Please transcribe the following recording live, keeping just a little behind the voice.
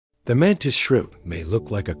The mantis shrimp may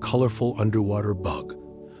look like a colorful underwater bug,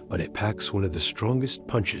 but it packs one of the strongest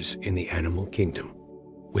punches in the animal kingdom.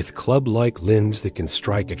 With club-like limbs that can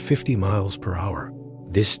strike at 50 miles per hour,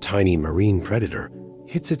 this tiny marine predator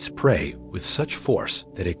hits its prey with such force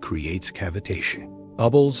that it creates cavitation.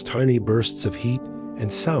 Bubbles, tiny bursts of heat, and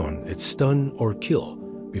sound that stun or kill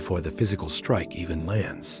before the physical strike even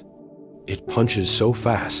lands. It punches so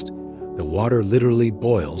fast, the water literally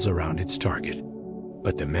boils around its target.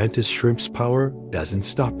 But the mantis shrimp's power doesn't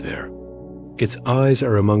stop there. Its eyes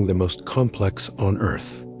are among the most complex on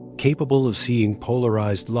Earth, capable of seeing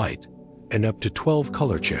polarized light and up to 12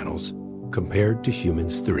 color channels compared to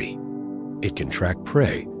humans' 3. It can track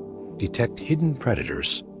prey, detect hidden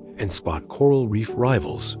predators, and spot coral reef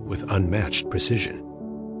rivals with unmatched precision.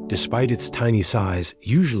 Despite its tiny size,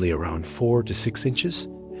 usually around 4 to 6 inches,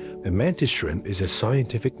 the mantis shrimp is a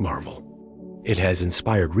scientific marvel. It has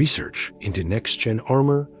inspired research into next-gen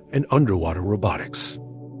armor and underwater robotics.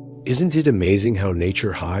 Isn't it amazing how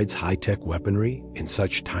nature hides high-tech weaponry in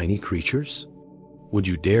such tiny creatures? Would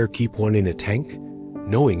you dare keep one in a tank,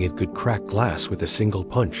 knowing it could crack glass with a single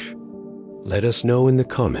punch? Let us know in the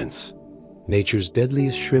comments. Nature's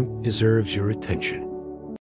deadliest shrimp deserves your attention.